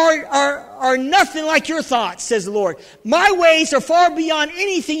are nothing like your thoughts, says the Lord. My ways are far beyond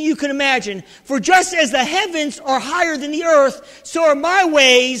anything you can imagine. For just as the heavens are higher than the earth, so are my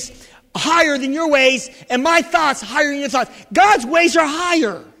ways higher than your ways, and my thoughts higher than your thoughts. God's ways are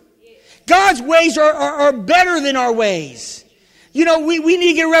higher. God's ways are better than our ways. You know, we need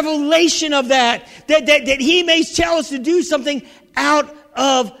to get a revelation of that He may tell us to do something out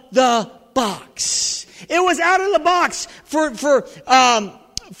of the box. It was out of the box for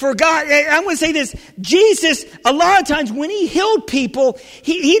God. I'm going to say this. Jesus, a lot of times when He healed people,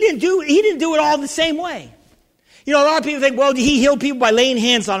 he didn't do it all the same way. You know, a lot of people think, well, He healed people by laying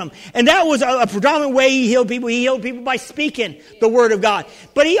hands on them. And that was a predominant way He healed people. He healed people by speaking the Word of God.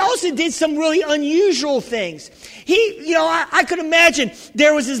 But He also did some really unusual things. I could imagine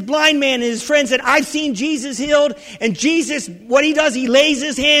there was this blind man and his friend said, I've seen Jesus healed. And Jesus, what He does, He lays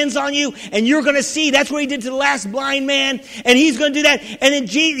His hands on you and you're going to see. That's what He did to the last blind man. And He's going to do that. And then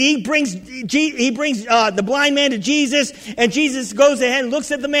He brings the blind man to Jesus. And Jesus goes ahead and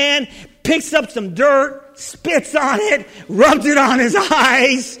looks at the man, picks up some dirt, spits on it, rubs it on his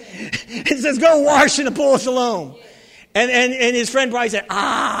eyes, and says, go wash in the pool of Siloam. And his friend probably said,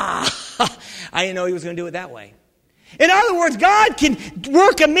 I didn't know He was going to do it that way. In other words, God can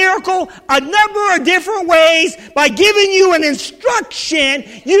work a miracle a number of different ways by giving you an instruction.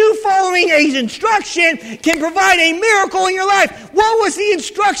 You following His instruction can provide a miracle in your life. What was the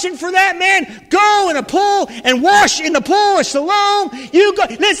instruction for that man? Go in a pool and wash in the pool of Siloam.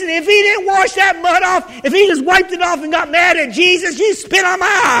 Listen, if he didn't wash that mud off, if he just wiped it off and got mad at Jesus, you spit on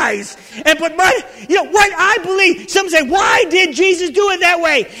my eyes and put mud. You know what I believe? Some say, why did Jesus do it that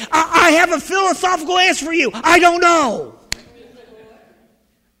way? I have a philosophical answer for you. I don't know.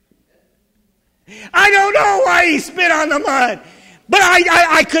 I don't know why He spit on the mud. But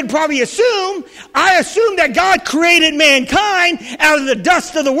I could probably assume that God created mankind out of the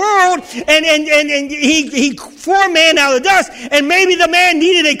dust of the world, and he formed man out of the dust, and maybe the man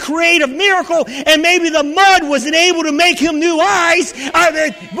needed a creative miracle, and maybe the mud wasn't able to make him new eyes,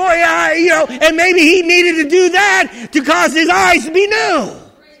 and maybe he needed to do that to cause his eyes to be new.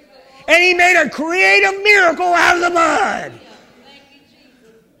 And He made a creative miracle out of the mud.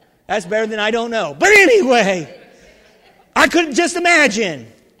 That's better than I don't know. But anyway, I could just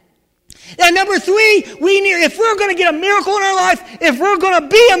imagine. And number 3, if we're going to get a miracle in our life, if we're going to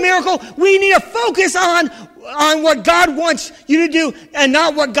be a miracle, we need to focus on what God wants you to do and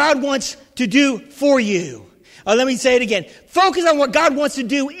not what God wants to do for you. Let me say it again. Focus on what God wants to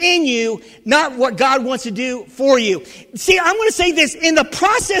do in you, not what God wants to do for you. See, I'm going to say this. In the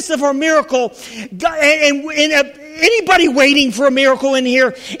process of our miracle, anybody waiting for a miracle in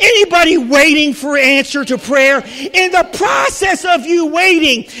here? Anybody waiting for an answer to prayer? In the process of you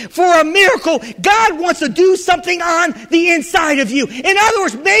waiting for a miracle, God wants to do something on the inside of you. In other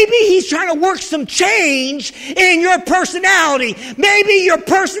words, maybe He's trying to work some change in your personality. Maybe your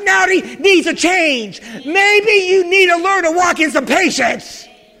personality needs a change. Maybe you need to learn to walk in some patience.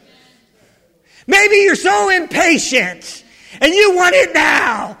 Maybe you're so impatient and you want it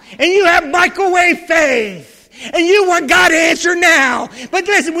now, and you have microwave faith, and you want God to answer now. But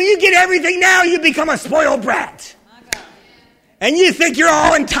listen, when you get everything now, you become a spoiled brat. And you think you're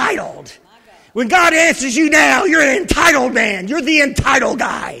all entitled. When God answers you now, you're an entitled man. You're the entitled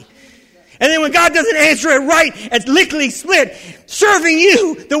guy. And then when God doesn't answer it right, it's lickety split, serving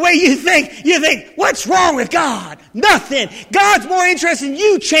you the way you think, what's wrong with God? Nothing. God's more interested in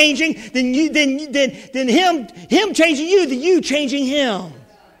you changing than Him changing you than you changing Him.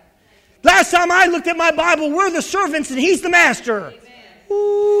 Last time I looked at my Bible, we're the servants and He's the master.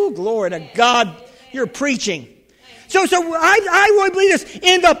 Ooh, glory to God. You're preaching. So I really believe this.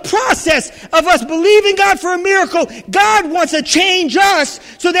 In the process of us believing God for a miracle, God wants to change us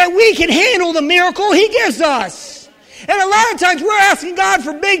so that we can handle the miracle He gives us. And a lot of times we're asking God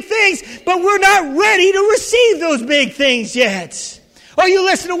for big things, but we're not ready to receive those big things yet. Are you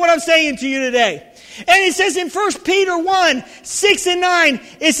listening to what I'm saying to you today? And it says in 1 Peter 1, 6 and 9,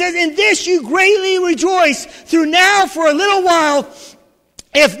 it says, in this you greatly rejoice, through now for a little while,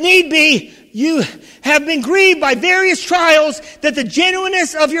 if need be, you have been grieved by various trials, that the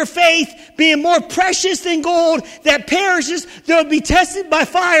genuineness of your faith, being more precious than gold that perishes, though be tested by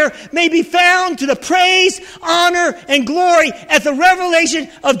fire, may be found to the praise, honor, and glory at the revelation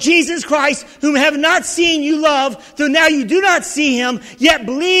of Jesus Christ, whom have not seen you love, though now you do not see him, yet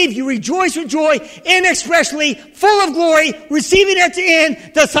believe you rejoice with joy inexpressibly, full of glory, receiving at the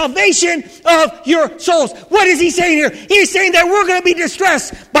end the salvation of your souls. What is he saying here? He's saying that we're going to be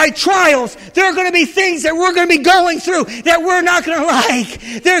distressed by trials. There are going to be things that we're going to be going through that we're not going to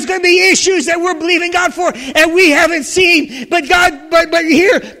like. There's going to be issues that we're believing God for and we haven't seen. But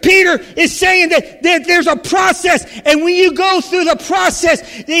here Peter is saying that there's a process, and when you go through the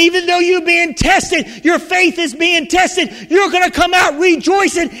process, even though you're being tested, your faith is being tested, you're going to come out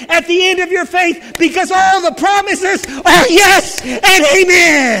rejoicing at the end of your faith, because all the promises are yes and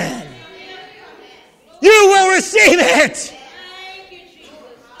amen. You will receive it.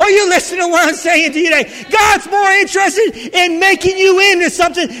 Are you listening to what I'm saying to you today? God's more interested in making you into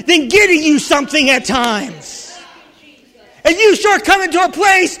something than getting you something at times. And you start coming to a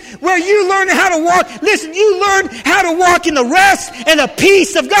place where you learn how to walk. Listen, you learn how to walk in the rest and the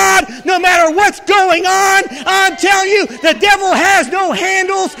peace of God no matter what's going on. I'm telling you, the devil has no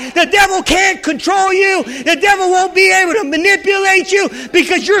handles. The devil can't control you. The devil won't be able to manipulate you,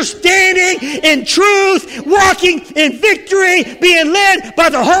 because you're standing in truth, walking in victory, being led by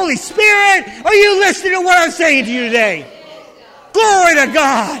the Holy Spirit. Are you listening to what I'm saying to you today? Glory to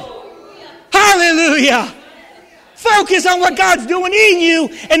God. Hallelujah. Focus on what God's doing in you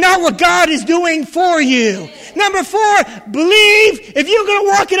and not what God is doing for you. Number 4, believe. If you're going to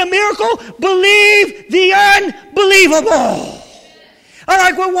walk in a miracle, believe the unbelievable. I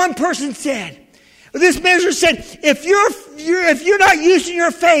like what one person said. This minister said, if you're not using your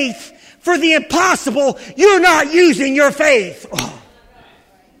faith for the impossible, you're not using your faith.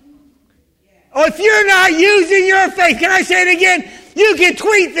 Oh, if you're not using your faith, can I say it again? You can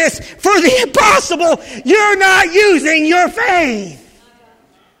tweet this, for the impossible, you're not using your faith.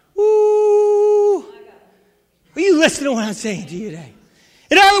 Ooh. Are you listening to what I'm saying to you today?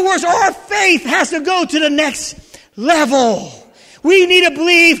 In other words, our faith has to go to the next level. We need to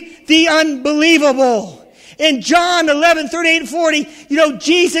believe the unbelievable. In John 11, 38 and 40,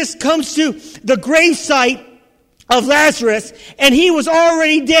 Jesus comes to the gravesite of Lazarus, and he was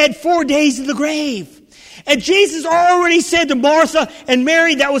already dead 4 days in the grave. And Jesus already said to Martha and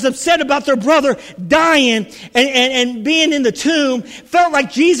Mary, that was upset about their brother dying and being in the tomb, felt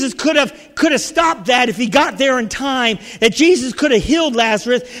like Jesus could have stopped that if he got there in time, that Jesus could have healed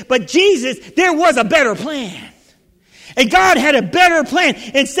Lazarus. But there was a better plan. And God had a better plan.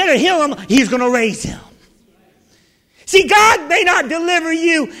 Instead of healing him, he's going to raise him. See, God may not deliver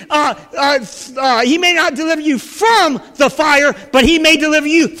you, he may not deliver you from the fire, but he may deliver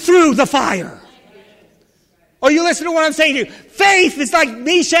you through the fire. Are you listening to what I'm saying to you? Faith is like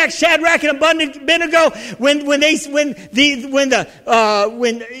Meshach, Shadrach, and Abednego when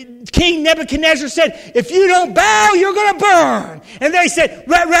King Nebuchadnezzar said, if you don't bow, you're going to burn. And they said,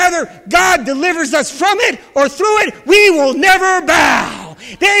 rather God delivers us from it or through it, we will never bow.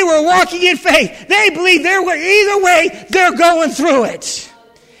 They were walking in faith. They believed either way, they're going through it.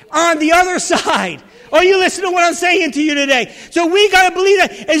 On the other side. Are you listening to what I'm saying to you today? So we got to believe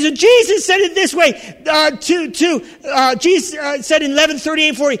that. And so Jesus said it this way. Jesus said in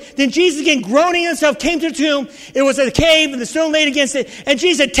 11:38-40. Then Jesus, again groaning himself, came to the tomb. It was a cave, and the stone laid against it. And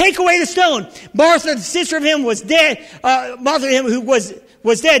Jesus said, "Take away the stone." Martha, the sister of him, was dead. Martha, who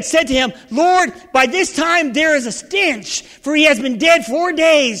was dead, said to him, "Lord, by this time there is a stench, for he has been dead 4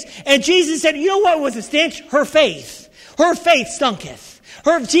 days." And Jesus said, "You know what was the stench? Her faith. Her faith stunketh."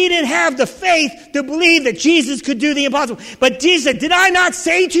 She didn't have the faith to believe that Jesus could do the impossible. But Jesus said, did I not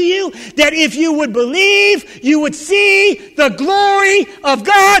say to you that if you would believe, you would see the glory of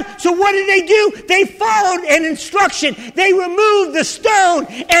God? So what did they do? They followed an instruction. They removed the stone,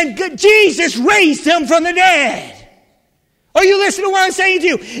 and Jesus raised him from the dead. Are you listening to what I'm saying to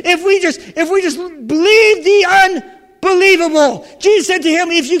you? If we just believe the unbelievable. Jesus said to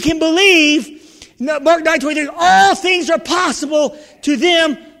him, if you can believe, Mark 9:23, all things are possible to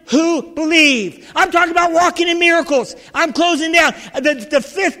them who believe. I'm talking about walking in miracles. I'm closing down. The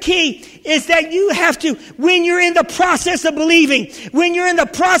fifth key is that you have to, when you're in the process of believing, when you're in the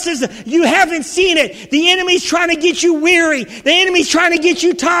process you haven't seen it, the enemy's trying to get you weary. The enemy's trying to get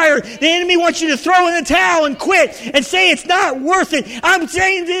you tired. The enemy wants you to throw in the towel and quit and say it's not worth it. I'm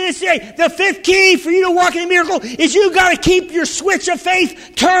saying this today, the fifth key for you to walk in a miracle is you got to keep your switch of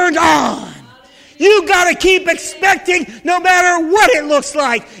faith turned on. You got to keep expecting no matter what it looks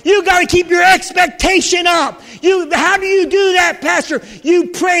like. You got to keep your expectation up. How do you do that, Pastor? You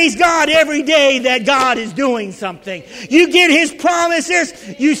praise God every day that God is doing something. You get His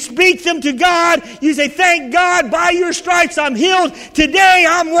promises. You speak them to God. You say, thank God, by your stripes I'm healed. Today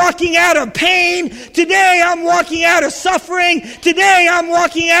I'm walking out of pain. Today I'm walking out of suffering. Today I'm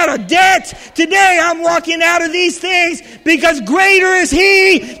walking out of debt. Today I'm walking out of these things because greater is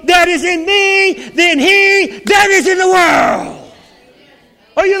He that is in me than he that is in the world.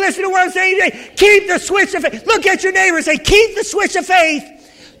 Are you listening to what I'm saying today? Keep the switch of faith. Look at your neighbor and say, keep the switch of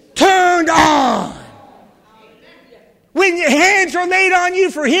faith turned on. When your hands are laid on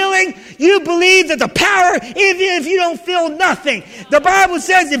you for healing, you believe that the power, even if you don't feel nothing. The Bible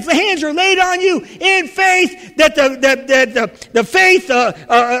says if the hands are laid on you in faith, that the faith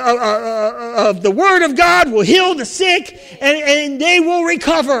of the Word of God will heal the sick and they will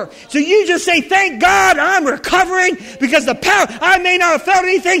recover. So you just say, thank God I'm recovering because the power, I may not have felt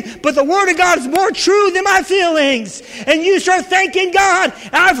anything, but the Word of God is more true than my feelings. And you start thanking God.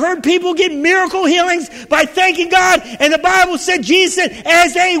 I've heard people get miracle healings by thanking God. And the Bible said, Jesus said,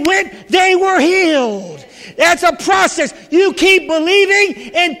 as they went, they were healed. That's a process. You keep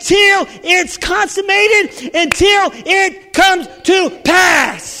believing until it's consummated, until it comes to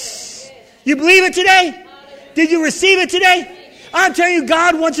pass. You believe it today? Did you receive it today? I'm telling you,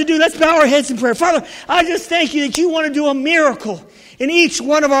 God wants to do. Let's bow our heads in prayer. Father, I just thank you that you want to do a miracle in each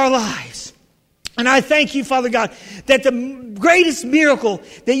one of our lives. And I thank you, Father God, that the greatest miracle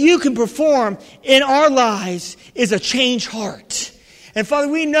that you can perform in our lives is a changed heart. And Father,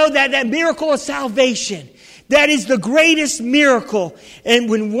 we know that miracle of salvation, that is the greatest miracle. And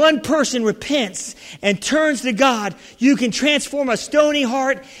when one person repents and turns to God, you can transform a stony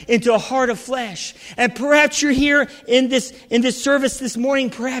heart into a heart of flesh. And perhaps you're here in this service this morning.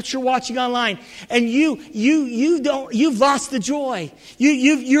 Perhaps you're watching online, and you've lost the joy.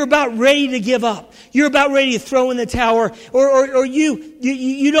 You're about ready to give up. You're about ready to throw in the towel, or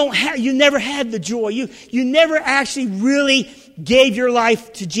you never had the joy. You never actually really gave your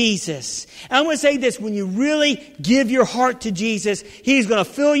life to Jesus. And I'm going to say this, when you really give your heart to Jesus, He's going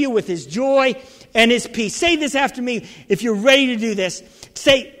to fill you with His joy and His peace. Say this after me if you're ready to do this.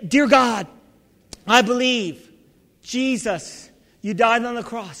 Say, dear God, I believe, Jesus, you died on the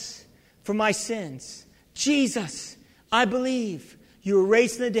cross for my sins. Jesus, I believe you were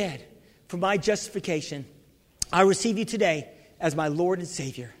raised from the dead for my justification. I receive you today as my Lord and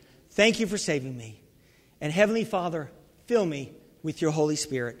Savior. Thank you for saving me. And Heavenly Father, fill me with your Holy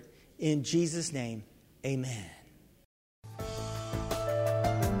Spirit. In Jesus' name, amen.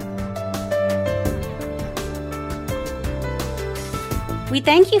 We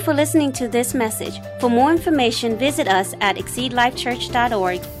thank you for listening to this message. For more information, visit us at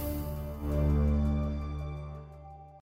exceedlifechurch.org.